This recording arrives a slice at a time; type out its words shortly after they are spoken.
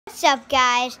What's up,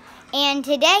 guys? And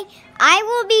today I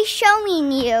will be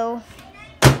showing you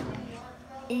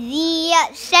the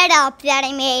setup that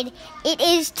I made. It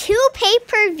is 2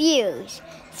 pay-per-views.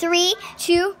 3,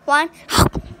 2, 1.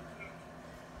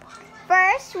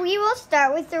 First, we will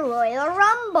start with the Royal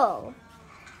Rumble.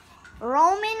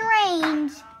 Roman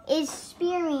Reigns is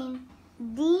spearing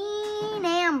Dean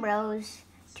Ambrose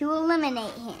to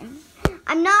eliminate him.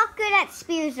 I'm not good at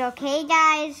spears, okay,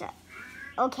 guys?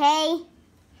 Okay?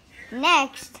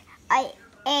 Next, a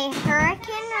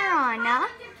Hurricane Rana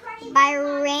by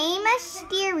Rey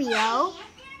Mysterio,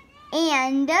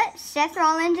 and Seth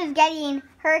Rollins is getting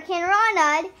Hurricane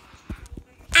Rana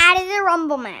out of the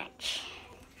Rumble match.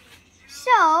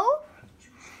 So,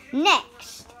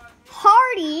 next,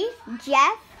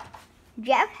 Jeff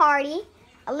Hardy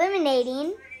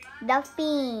eliminating The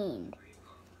Fiend.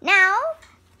 Now,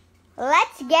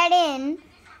 let's get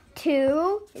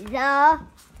into the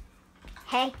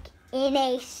Heck in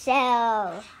a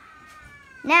Cell.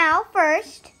 Now,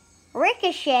 first,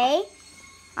 Ricochet,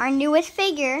 our newest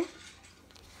figure.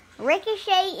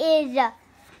 Ricochet is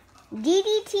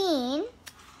DDTing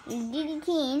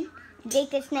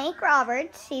Jake the Snake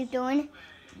Roberts. He's doing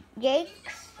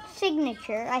Jake's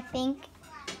signature, I think,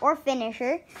 or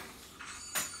finisher,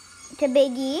 to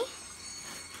Big E.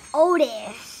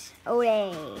 Otis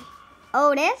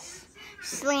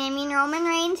slamming Roman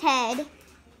Reigns' head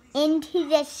into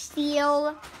the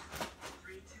steel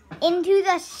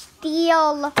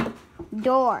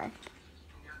door.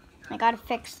 I gotta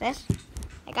fix this.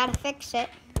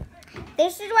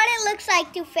 This is what it looks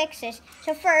like to fix this.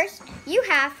 So first, you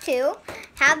have to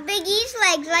have Big E's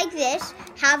legs like this,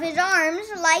 have his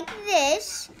arms like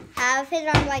this, have his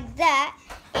arms like that,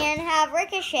 and have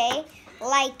Ricochet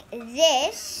like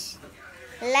this,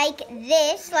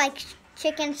 like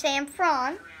Chicken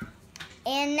Sanfron.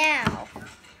 And now,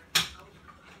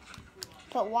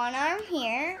 put one arm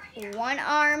here, his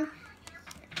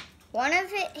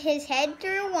head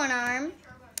through one arm,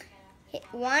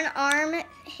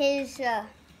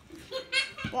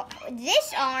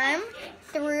 this arm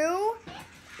through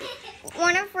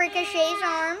one of Ricochet's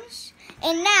arms,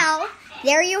 and now,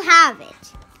 there you have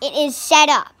it. It is set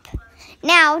up.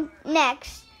 Now,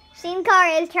 next, Sin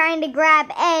Cara is trying to grab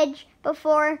Edge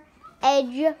before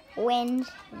Edge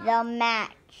wins the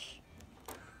match.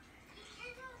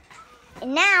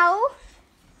 And now,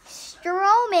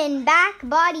 Strowman back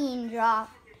bodying drop.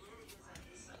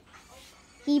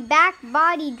 He back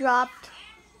body dropped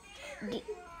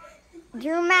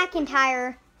Drew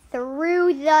McIntyre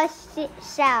through the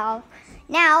cell.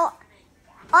 Now,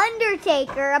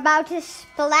 Undertaker about to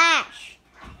splash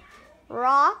The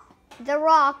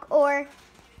Rock, or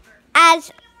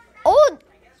as old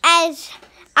as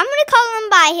I'm gonna call him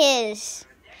by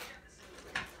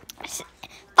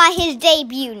his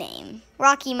debut name,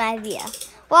 Rocky Maivia.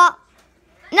 Well,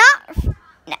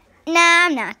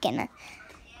 I'm not gonna.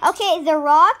 Okay, The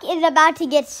Rock is about to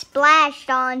get splashed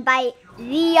on by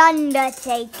The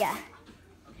Undertaker.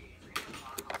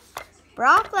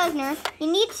 Brock Lesnar, he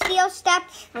needs steel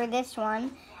steps for this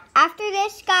one. After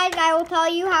this, guys, I will tell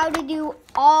you how to do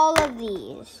all of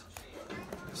these.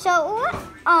 So,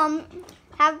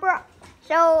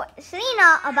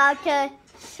 Cena about to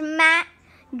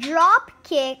drop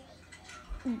kick,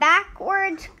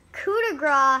 backwards coup de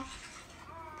grace,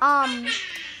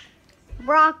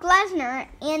 Brock Lesnar,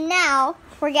 and now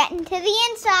we're getting to the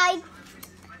inside.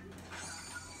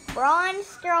 Braun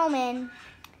Strowman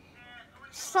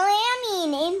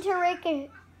slamming into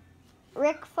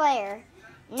Ric Flair.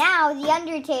 Now the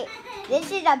Undertaker.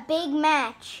 This is a big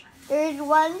match. There's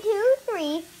 1, 2,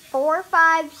 3, 4,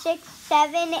 5, 6,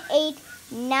 7, 8,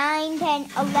 9, 10,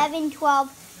 11,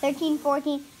 12, 13,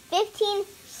 14, 15,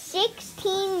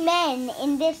 16 men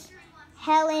in this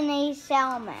Hell in a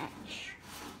Cell match.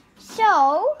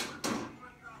 So,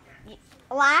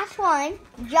 last one,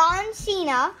 John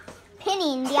Cena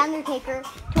pinning The Undertaker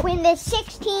to win this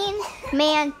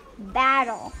 16-man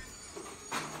battle.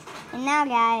 And now,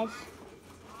 guys,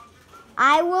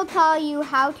 I will tell you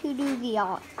how to do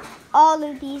all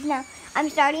of these now. I'm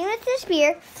starting with the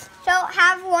spear. So,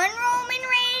 have one Roman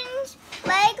Reigns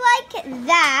leg like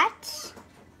that,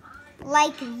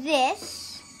 like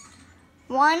this,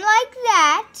 one like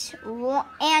that,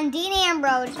 and Dean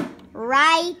Ambrose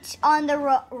right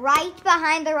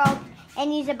behind the rope,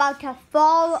 and he's about to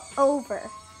fall over.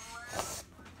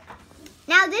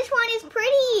 Now this one is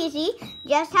pretty easy.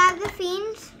 Just have the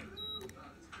Fiend's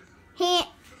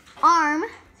arm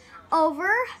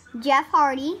over Jeff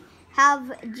Hardy.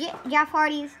 Have Jeff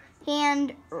Hardy's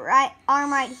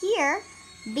arm right here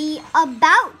be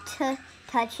about to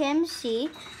touch him, see?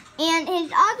 And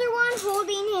his other one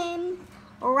holding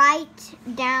right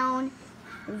down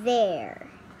there.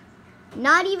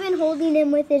 Not even holding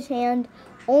him with his hand,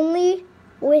 only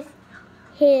with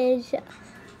his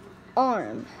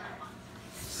arm.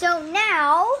 So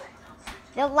now,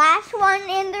 the last one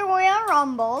in the Royal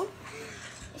Rumble.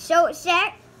 So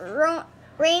set Rey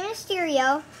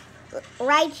Mysterio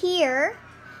right here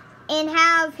and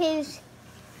have his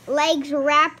legs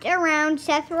wrapped around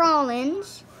Seth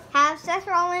Rollins. Have Seth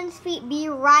Rollins' feet be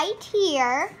right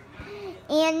here.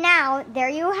 And now, there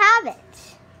you have it.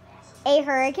 A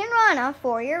Hurricane Rana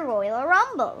for your Royal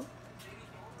Rumble.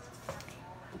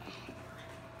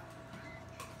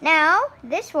 Now,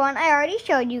 this one I already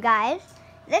showed you guys.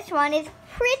 This one is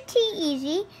pretty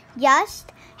easy.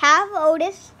 Just have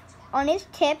Otis on his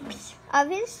tips of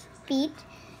his feet.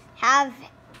 Have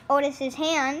Otis's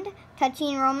hand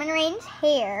touching Roman Reigns'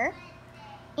 hair.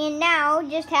 And now,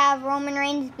 just have Roman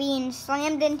Reigns being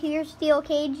slammed into your steel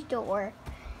cage door.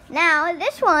 Now,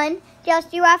 this one,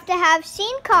 just you have to have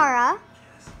Sin Cara,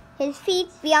 his feet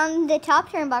beyond the top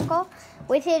turnbuckle,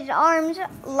 with his arms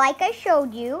like I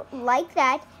showed you, like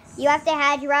that. You have to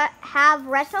have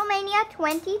WrestleMania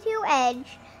 22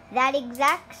 Edge, that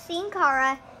exact Sin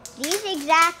Cara, these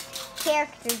exact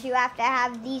characters. You have to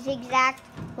have these exact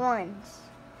ones.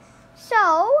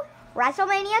 So,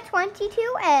 WrestleMania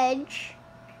 22 Edge,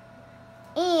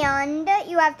 and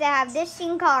you have to have this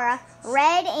Sin Cara,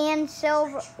 red and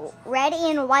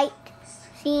white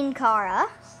Sin Cara.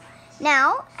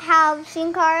 Now, have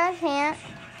Sin Cara's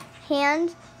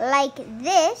hands like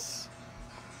this,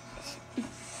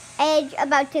 Edge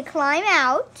about to climb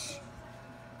out,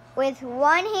 with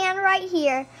one hand right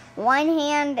here, one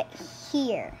hand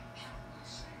here.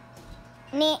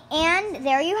 And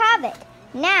there you have it.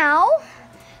 Now,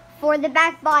 for the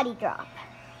back body drop.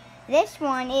 This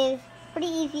one is pretty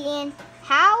easy, and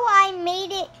how I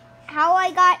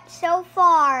got so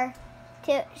far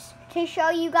to show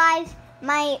you guys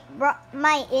my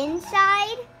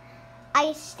inside.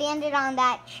 I stand it on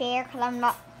that chair because I'm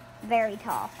not very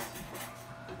tall.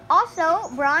 Also,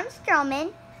 Braun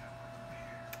Strowman.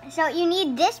 So you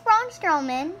need this Braun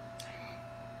Strowman.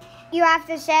 You have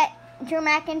to set Drew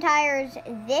McIntyre's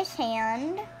this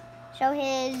hand. So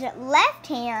his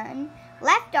left arm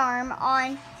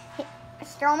on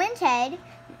Strowman's head,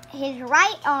 his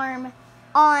right arm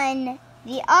on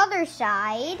the other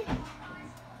side,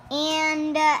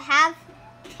 and have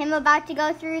him about to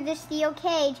go through the steel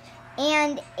cage.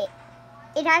 And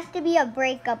it has to be a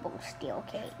breakable steel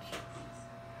cage,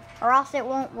 or else it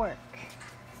won't work.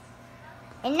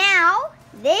 And now,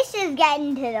 this is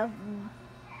getting to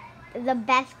the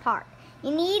best part.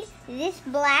 You need this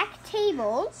black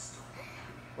table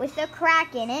with a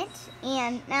crack in it,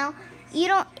 and now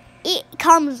it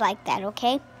comes like that,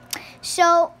 okay?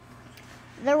 So,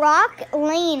 The Rock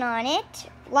laying on it,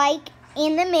 like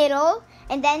in the middle,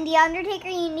 and then The Undertaker,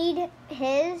 you need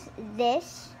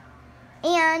this,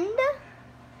 and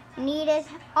you need his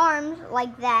arms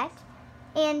like that,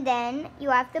 and then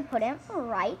you have to put him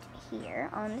right here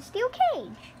on the steel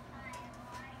cage.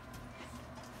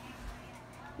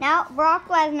 Now, Brock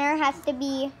Lesnar has to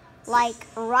be like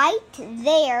right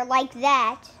there, like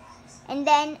that, and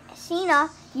then Cena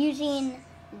using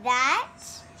that,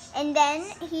 and then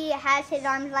he has his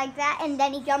arms like that, and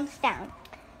then he jumps down.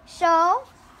 So,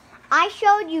 I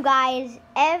showed you guys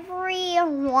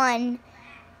everyone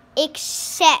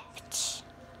except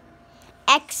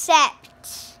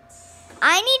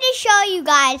I need to show you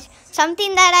guys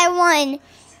something that I won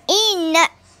in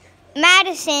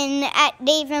Madison at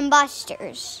Dave &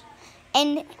 Buster's.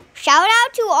 And shout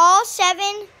out to all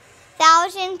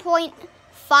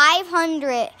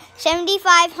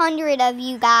 7,500 of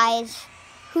you guys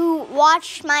who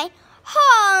watched my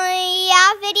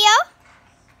video.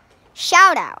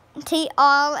 Shout out to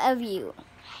all of you.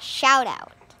 Shout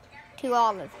out to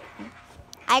all of you.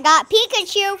 I got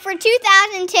Pikachu for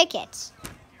 2,000 tickets.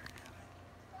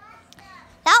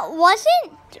 That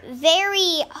wasn't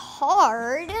very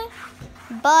hard,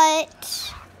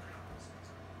 but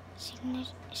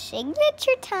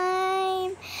signature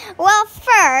time. Well,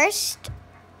 first,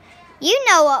 you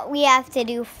know what we have to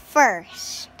do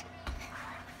first.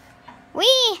 We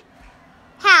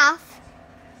have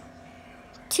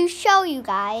to show you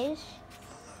guys,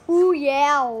 ooh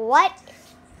yeah, what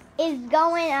is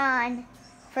going on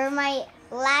for my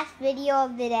last video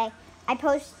of the day. I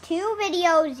post 2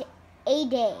 videos a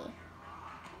day.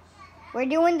 We're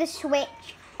doing the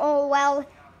switch. Oh, well,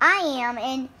 I am,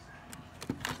 and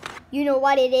you know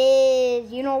what it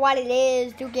is. You know what it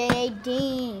is,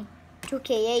 2K18.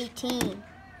 2K18.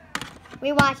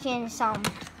 You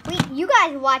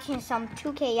guys watching some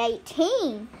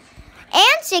 2K18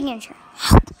 and signature.